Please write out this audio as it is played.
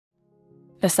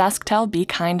The SaskTel Be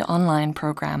Kind Online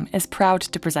program is proud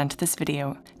to present this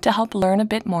video to help learn a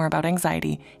bit more about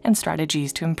anxiety and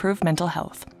strategies to improve mental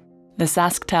health. The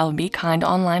SaskTel Be Kind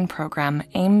Online program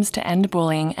aims to end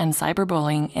bullying and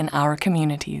cyberbullying in our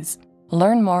communities.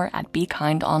 Learn more at Be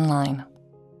Kind Online.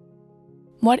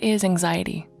 What is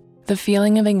anxiety? The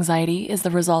feeling of anxiety is the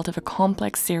result of a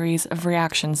complex series of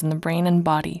reactions in the brain and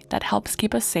body that helps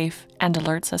keep us safe and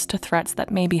alerts us to threats that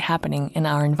may be happening in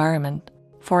our environment.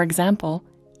 For example,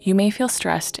 you may feel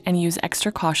stressed and use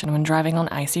extra caution when driving on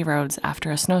icy roads after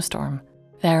a snowstorm.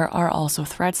 There are also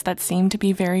threats that seem to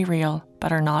be very real,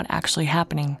 but are not actually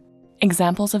happening.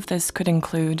 Examples of this could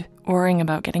include worrying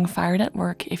about getting fired at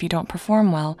work if you don't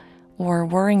perform well, or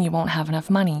worrying you won't have enough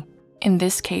money. In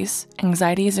this case,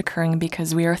 anxiety is occurring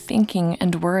because we are thinking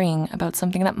and worrying about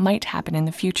something that might happen in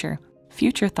the future.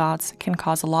 Future thoughts can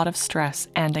cause a lot of stress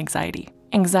and anxiety.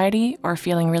 Anxiety, or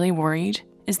feeling really worried,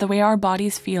 is the way our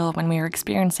bodies feel when we are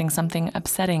experiencing something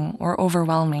upsetting or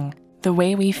overwhelming. The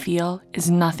way we feel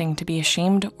is nothing to be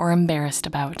ashamed or embarrassed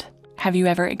about. Have you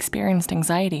ever experienced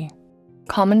anxiety?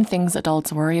 Common things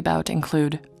adults worry about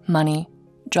include money,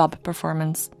 job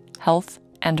performance, health,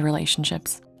 and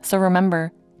relationships. So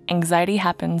remember, anxiety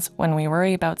happens when we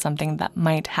worry about something that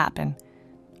might happen.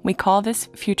 We call this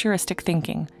futuristic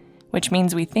thinking, which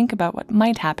means we think about what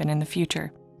might happen in the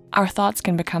future. Our thoughts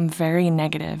can become very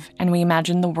negative and we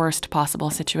imagine the worst possible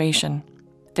situation.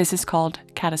 This is called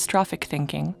catastrophic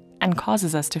thinking and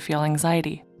causes us to feel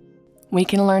anxiety. We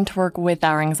can learn to work with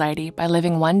our anxiety by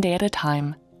living one day at a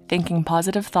time, thinking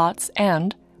positive thoughts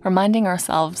and reminding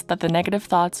ourselves that the negative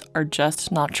thoughts are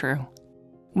just not true.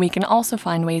 We can also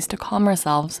find ways to calm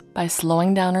ourselves by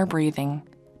slowing down our breathing,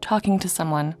 talking to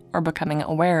someone, or becoming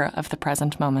aware of the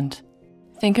present moment.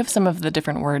 Think of some of the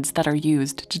different words that are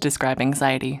used to describe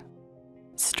anxiety.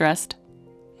 Stressed,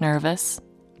 nervous,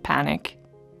 panic,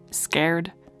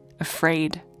 scared,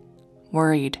 afraid,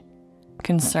 worried,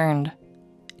 concerned,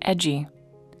 edgy,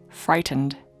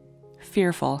 frightened,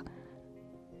 fearful.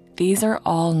 These are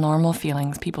all normal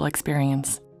feelings people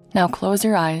experience. Now close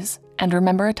your eyes and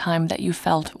remember a time that you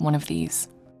felt one of these.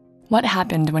 What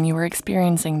happened when you were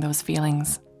experiencing those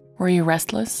feelings? Were you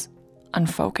restless,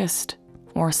 unfocused,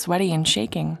 or sweaty and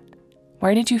shaking?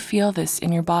 Where did you feel this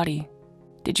in your body?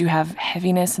 Did you have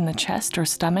heaviness in the chest or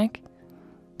stomach?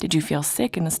 Did you feel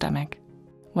sick in the stomach?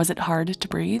 Was it hard to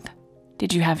breathe?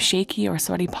 Did you have shaky or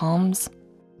sweaty palms?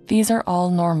 These are all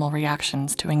normal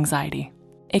reactions to anxiety.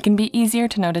 It can be easier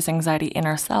to notice anxiety in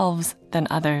ourselves than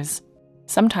others.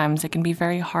 Sometimes it can be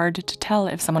very hard to tell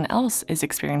if someone else is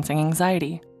experiencing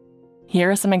anxiety. Here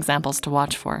are some examples to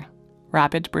watch for: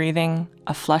 rapid breathing,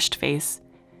 a flushed face,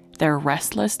 they're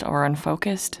restless or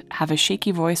unfocused, have a shaky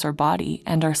voice or body,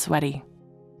 and are sweaty.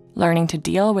 Learning to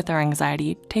deal with our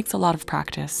anxiety takes a lot of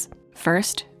practice.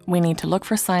 First, we need to look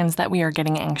for signs that we are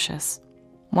getting anxious.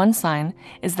 One sign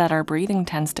is that our breathing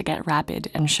tends to get rapid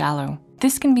and shallow.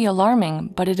 This can be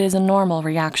alarming, but it is a normal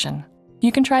reaction.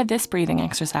 You can try this breathing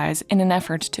exercise in an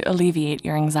effort to alleviate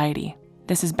your anxiety.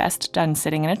 This is best done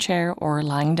sitting in a chair or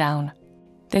lying down.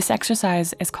 This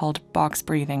exercise is called box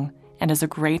breathing and is a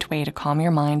great way to calm your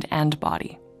mind and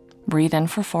body. Breathe in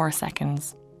for 4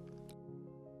 seconds.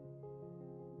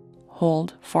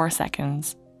 Hold 4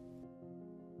 seconds.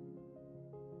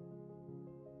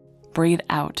 Breathe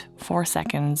out 4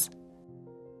 seconds.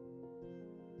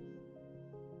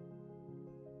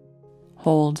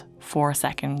 Hold 4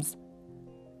 seconds.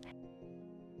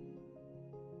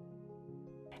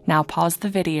 Now pause the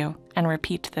video and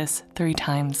repeat this 3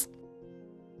 times.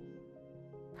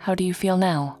 How do you feel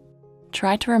now?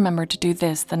 Try to remember to do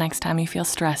this the next time you feel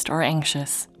stressed or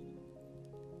anxious.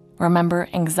 Remember,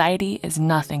 anxiety is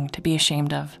nothing to be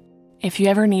ashamed of. If you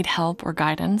ever need help or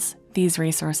guidance, these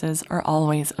resources are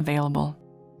always available.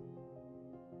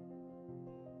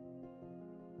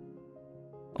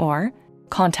 Or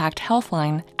contact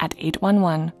Healthline at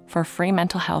 811 for free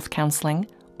mental health counseling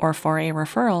or for a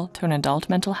referral to an adult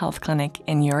mental health clinic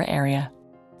in your area.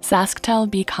 SaskTel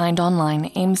Be Kind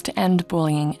Online aims to end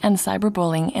bullying and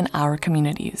cyberbullying in our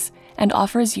communities and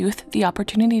offers youth the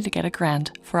opportunity to get a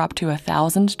grant for up to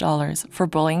 $1,000 for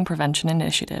bullying prevention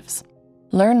initiatives.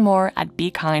 Learn more at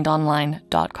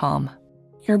bekindonline.com.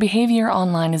 Your behavior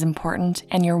online is important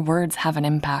and your words have an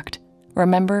impact.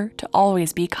 Remember to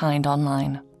always be kind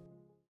online.